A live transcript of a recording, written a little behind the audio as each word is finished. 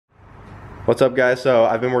What's up, guys? So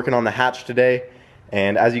I've been working on the hatch today,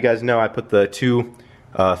 and as you guys know, I put the two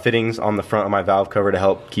fittings on the front of my valve cover to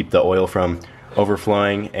help keep the oil from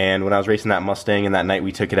overflowing. And when I was racing that Mustang and that night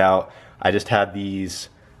we took it out, I just had these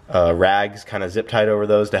rags kind of zip tied over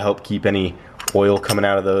those to help keep any oil coming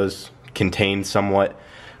out of those contained somewhat.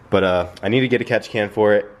 But I need to get a catch can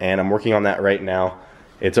for it, and I'm working on that right now.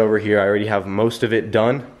 It's over here. I already have most of it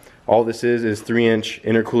done. All this is 3-inch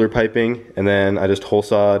intercooler piping, and then I just hole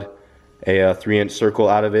sawed a 3-inch circle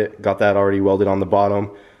out of it. Got that already welded on the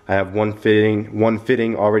bottom. I have one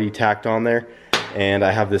fitting already tacked on there, and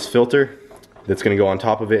I have this filter that's going to go on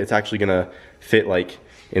top of it. It's actually going to fit like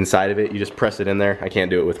inside of it. You just press it in there. I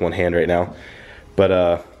can't do it with one hand right now,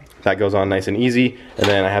 but that goes on nice and easy. And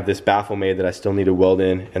then I have this baffle made that I still need to weld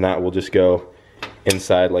in, and that will just go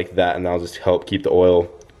inside like that, and that'll just help keep the oil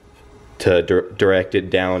to direct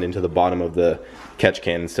it down into the bottom of the catch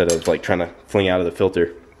can instead of like trying to fling out of the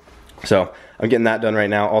filter. So I'm getting that done right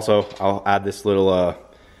now. Also, I'll add this little, I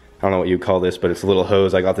don't know what you call this, but it's a little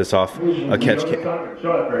hose. I got this off a catch can.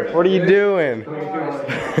 What are you doing?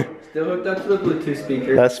 Still hooked up to the Bluetooth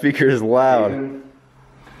speaker. That speaker is loud.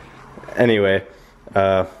 Anyway,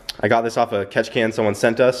 I got this off a catch can someone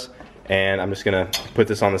sent us, and I'm just gonna put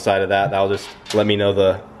this on the side of that. That'll just let me know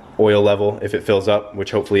the oil level if it fills up, which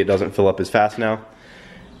hopefully it doesn't fill up as fast now.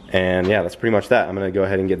 And yeah, that's pretty much that. I'm gonna go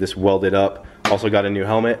ahead and get this welded up. Also got a new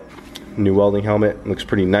helmet, new welding helmet. Looks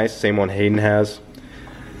pretty nice, same one Hayden has.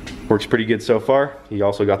 Works pretty good so far. He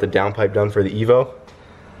also got the downpipe done for the Evo.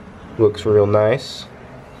 Looks real nice.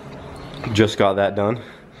 Just got that done.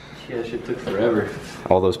 Yeah, shit took forever.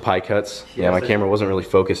 All those pie cuts. Yeah, my camera wasn't really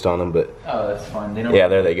focused on them, but oh, that's fine. They don't yeah,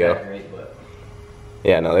 there they go. Right, but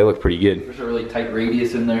yeah, no, they look pretty good. there's a really tight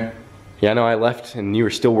radius in there. Yeah, no, I left and you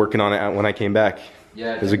were still working on it when I came back.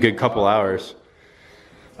 Yeah, it was a good couple hours.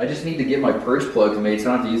 I just need to get my purge plugs made, so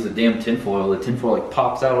I don't have to use the damn tinfoil. The tinfoil like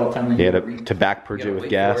pops out all the time. Yeah, to back purge it with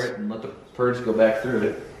gas. And let the purge go back through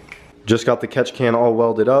it. Just got the catch can all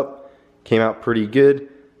welded up. Came out pretty good.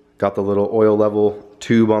 Got the little oil level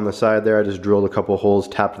tube on the side there. I just drilled a couple holes,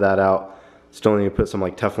 tapped that out. Still need to put some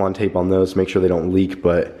like Teflon tape on those to make sure they don't leak,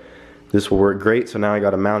 but this will work great. So now I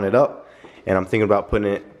got to mount it up, and I'm thinking about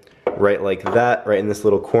putting it right like that, right in this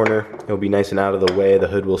little corner. It'll be nice and out of the way. The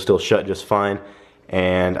hood will still shut just fine.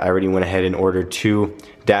 And I already went ahead and ordered two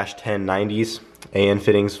 -1090s AN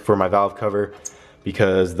fittings for my valve cover,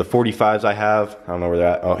 because the 45s I have, I don't know where they're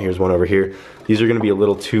at. Oh, here's one over here. These are going to be a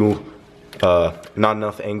little too, not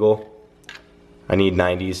enough angle. I need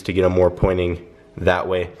 90s to get them more pointing that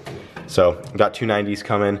way. So I've got two 90s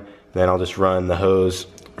coming. Then I'll just run the hose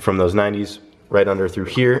from those 90s right under through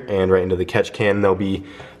here and right into the catch can. They'll be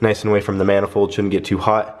nice and away from the manifold. Shouldn't get too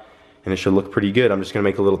hot, and it should look pretty good. I'm just going to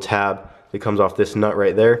make a little tab that comes off this nut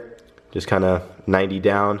right there, just kind of 90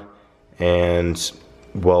 down, and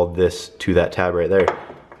weld this to that tab right there,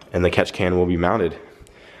 and the catch can will be mounted.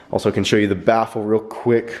 Also can show you the baffle real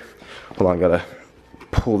quick. Hold on, gotta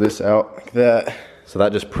pull this out like that. So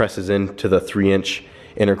that just presses into the 3-inch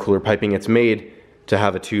intercooler piping. It's made to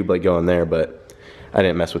have a tube like going there, but I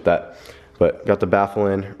didn't mess with that. But got the baffle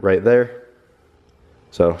in right there,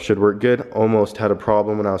 so should work good. Almost had a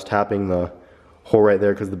problem when I was tapping the hole right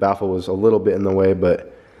there because the baffle was a little bit in the way,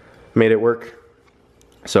 but made it work.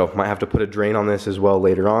 So might have to put a drain on this as well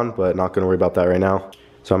later on, but not going to worry about that right now.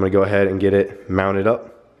 So I'm going to go ahead and get it mounted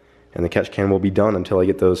up, and the catch can will be done until I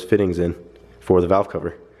get those fittings in for the valve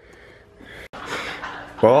cover.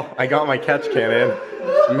 Well, I got my catch can in.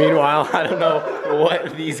 Meanwhile, I don't know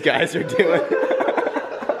what these guys are doing.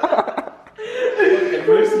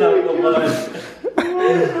 We're stuck the mud.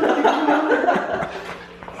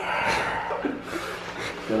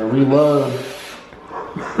 Gotta reload.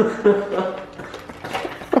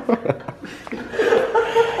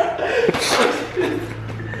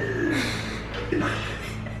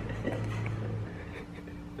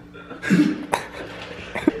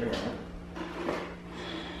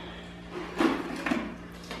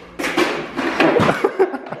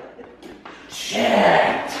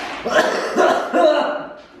 Shit!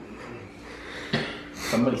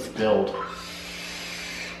 Somebody spilled.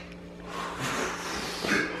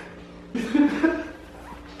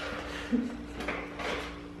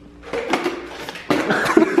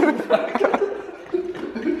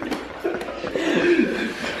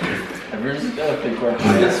 Everyone's got a big one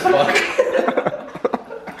as fuck.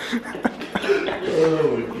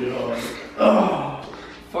 Oh my god. Oh,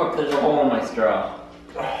 fuck, there's a hole in my straw.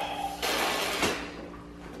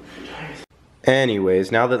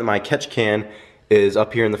 Anyways, now that my catch can is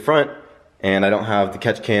up here in the front, and I don't have the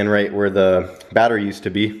catch can right where the battery used to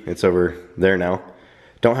be, it's over there now.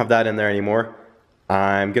 Don't have that in there anymore.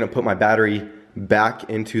 I'm gonna put my battery back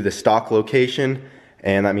into the stock location,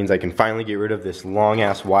 and that means I can finally get rid of this long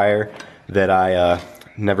ass wire that I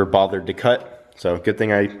never bothered to cut. So good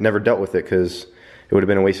thing I never dealt with it, because it would have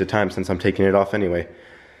been a waste of time since I'm taking it off anyway.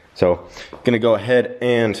 So gonna go ahead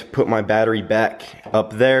and put my battery back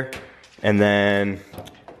up there, and then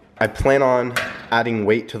I plan on adding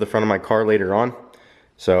weight to the front of my car later on.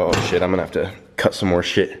 So, oh shit, I'm gonna have to cut some more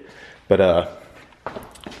shit. But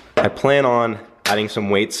I plan on adding some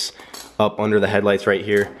weights up under the headlights right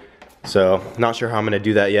here. So, not sure how I'm gonna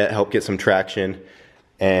do that yet, help get some traction.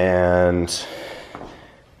 And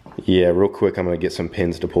yeah, real quick, I'm gonna get some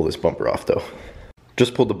pins to pull this bumper off though.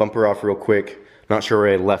 Just pulled the bumper off real quick. Not sure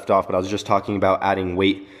where I left off, but I was just talking about adding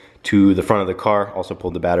weight to the front of the car. Also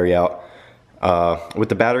pulled the battery out. With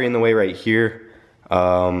the battery in the way right here,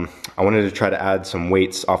 I wanted to try to add some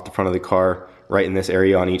weights off the front of the car right in this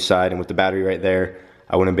area on each side, and with the battery right there,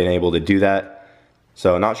 I wouldn't have been able to do that.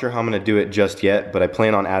 So not sure how I'm gonna do it just yet, but I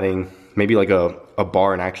plan on adding maybe like a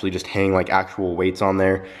bar and actually just hang like actual weights on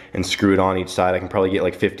there and screw it on each side. I can probably get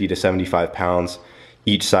like 50 to 75 pounds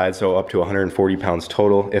each side, so up to 140 pounds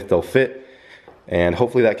total if they'll fit. And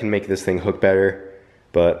hopefully that can make this thing hook better,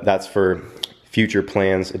 but that's for future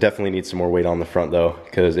plans. It definitely needs some more weight on the front though,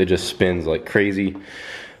 because it just spins like crazy.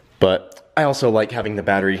 But I also like having the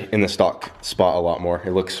battery in the stock spot a lot more.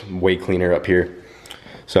 It looks way cleaner up here.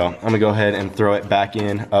 So I'm gonna go ahead and throw it back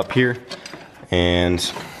in up here,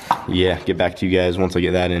 and yeah, get back to you guys once I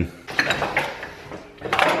get that in.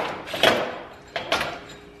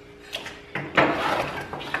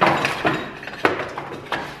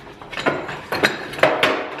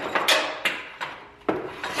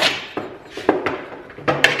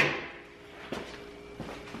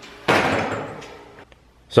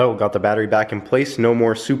 So got the battery back in place, no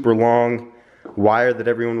more super long wire that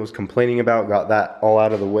everyone was complaining about. Got that all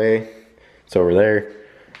out of the way. It's over there.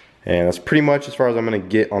 And that's pretty much as far as I'm gonna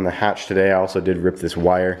get on the hatch today. I also did rip this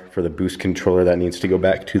wire for the boost controller that needs to go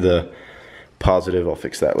back to the positive. I'll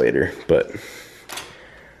fix that later. But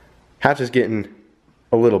hatch is getting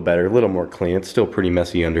a little better, a little more clean. It's still pretty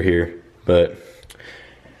messy under here, but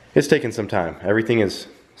it's taking some time. Everything is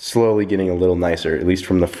slowly getting a little nicer, at least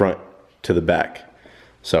from the front to the back.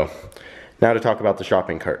 So now to talk about the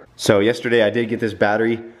shopping cart. So yesterday I did get this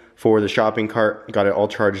battery for the shopping cart, got it all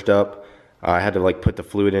charged up. I had to like put the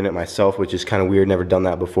fluid in it myself, which is kind of weird, never done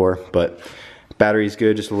that before, but battery's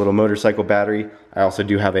good, just a little motorcycle battery. I also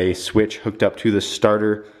do have a switch hooked up to the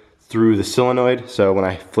starter through the solenoid, so when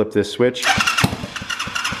I flip this switch,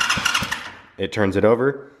 it turns it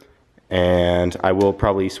over, and I will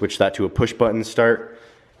probably switch that to a push button start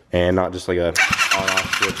and not just like a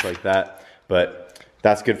on-off switch like that, but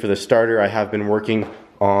that's good for the starter. I have been working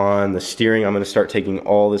on the steering. I'm gonna start taking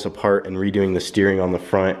all this apart and redoing the steering on the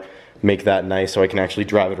front, make that nice so I can actually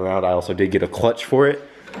drive it around. I also did get a clutch for it,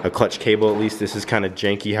 a clutch cable at least. This is kind of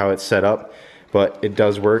janky how it's set up, but it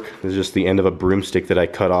does work. This is just the end of a broomstick that I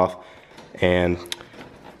cut off and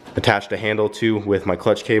attached a handle to with my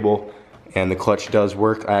clutch cable, and the clutch does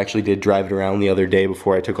work. I actually did drive it around the other day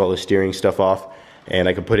before I took all the steering stuff off, and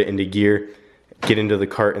I could put it into gear, get into the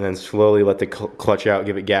cart, and then slowly let the clutch out,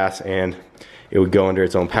 give it gas, and it would go under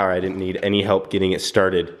its own power. I didn't need any help getting it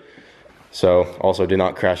started. So also did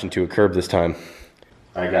not crash into a curb this time.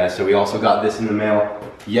 All right guys, so we also got this in the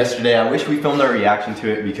mail yesterday. I wish we filmed our reaction to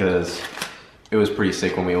it because it was pretty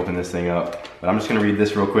sick when we opened this thing up. But I'm just gonna read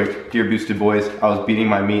this real quick. Dear Boosted Boys, I was beating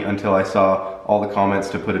my meat until I saw all the comments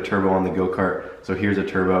to put a turbo on the go-kart. So here's a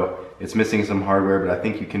turbo. It's missing some hardware, but I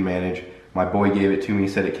think you can manage. My boy gave it to me,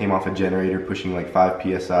 said it came off a generator pushing like 5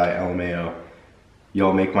 PSI, LMAO.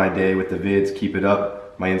 Y'all make my day with the vids, keep it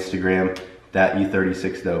up. My Instagram, that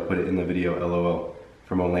E36 though, put it in the video, LOL.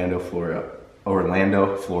 From Orlando, Florida.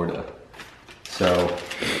 So,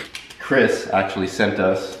 Chris actually sent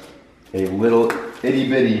us a little itty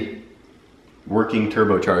bitty working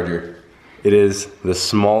turbocharger. It is the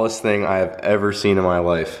smallest thing I have ever seen in my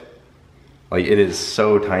life. Like, it is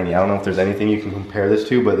so tiny. I don't know if there's anything you can compare this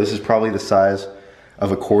to, but this is probably the size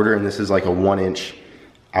of a quarter, and this is like a 1-inch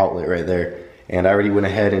outlet right there. And I already went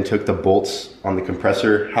ahead and took the bolts on the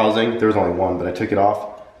compressor housing. There was only one, but I took it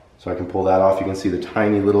off so I can pull that off. You can see the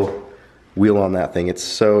tiny little wheel on that thing. It's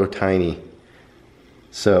so tiny.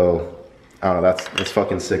 So, I don't know, that's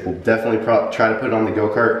fucking sick. We'll definitely try to put it on the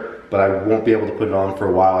go-kart, but I won't be able to put it on for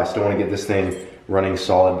a while. I still want to get this thing running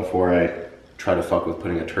solid before I try to fuck with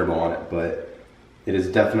putting a turbo on it, but it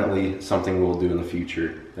is definitely something we'll do in the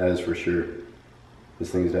future. That is for sure.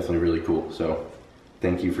 This thing is definitely really cool, so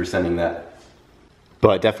thank you for sending that.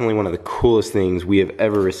 But definitely one of the coolest things we have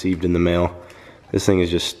ever received in the mail. This thing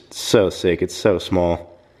is just so sick. It's so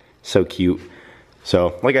small, so cute.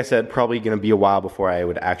 So, like I said, probably gonna be a while before I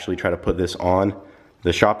would actually try to put this on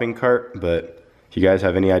the shopping cart, but if you guys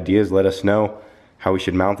have any ideas, let us know how we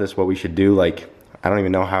should mount this, what we should do. Like, I don't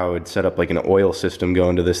even know how I would set up like an oil system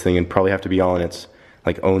going to this thing, and probably have to be all in its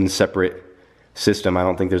like own separate system. I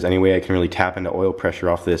don't think there's any way I can really tap into oil pressure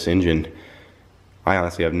off this engine. I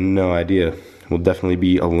honestly have no idea. It will definitely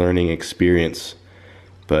be a learning experience.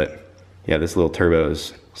 But yeah, this little turbo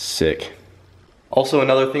is sick. Also,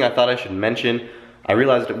 another thing I thought I should mention, I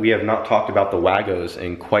realized that we have not talked about the Wagos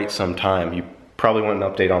in quite some time. You probably want an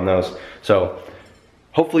update on those. So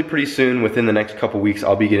hopefully pretty soon, within the next couple weeks,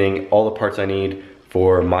 I'll be getting all the parts I need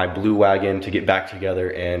for my blue wagon to get back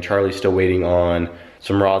together, and Charlie's still waiting on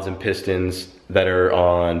some rods and pistons that are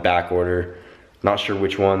on back order. Not sure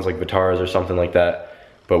which ones, like Vitaras or something like that,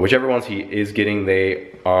 but whichever ones he is getting,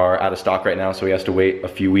 they are out of stock right now, so he has to wait a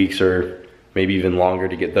few weeks or maybe even longer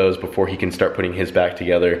to get those before he can start putting his back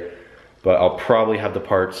together. But I'll probably have the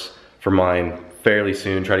parts for mine fairly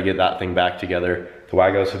soon, try to get that thing back together. The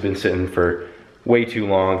Wagos have been sitting for way too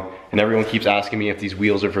long, and everyone keeps asking me if these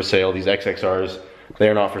wheels are for sale, these XXRs. They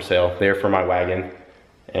are not for sale, they are for my wagon,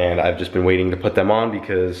 and I've just been waiting to put them on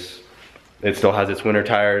because it still has its winter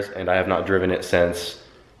tires, and I have not driven it since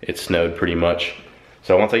it snowed pretty much.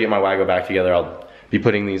 So once I get my Wago back together, I'll be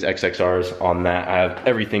putting these XXRs on that. I have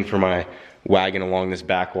everything for my wagon along this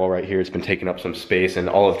back wall right here. It's been taking up some space, and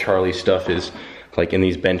all of Charlie's stuff is like in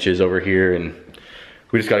these benches over here, and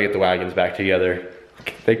we just gotta get the wagons back together.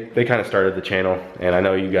 They kind of started the channel, and I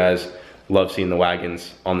know you guys love seeing the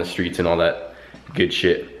wagons on the streets and all that good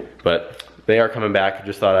shit, but they are coming back.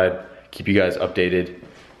 Just thought I'd keep you guys updated.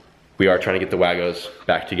 We are trying to get the Wagos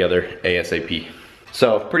back together ASAP.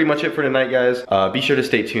 So pretty much it for tonight, guys. Be sure to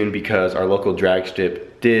stay tuned because our local drag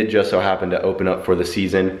strip did just so happen to open up for the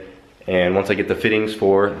season, and once I get the fittings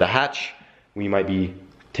for the hatch, we might be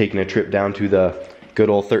taking a trip down to the good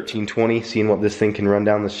old 1320, seeing what this thing can run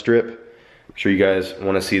down the strip. I'm sure you guys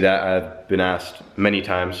want to see that. I've been asked many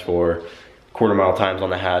times for quarter-mile times on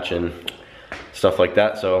the hatch and stuff like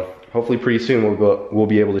that, so hopefully pretty soon we'll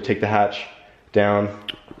be able to take the hatch down,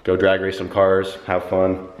 go drag race some cars, have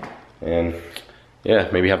fun, and yeah,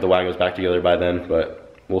 maybe have the Wagos back together by then,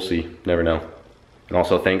 but we'll see, never know. And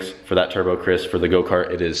also thanks for that turbo, Chris, for the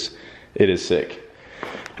go-kart. It is sick,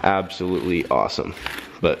 absolutely awesome.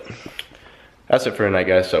 But that's it for tonight,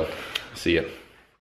 guys, so see ya.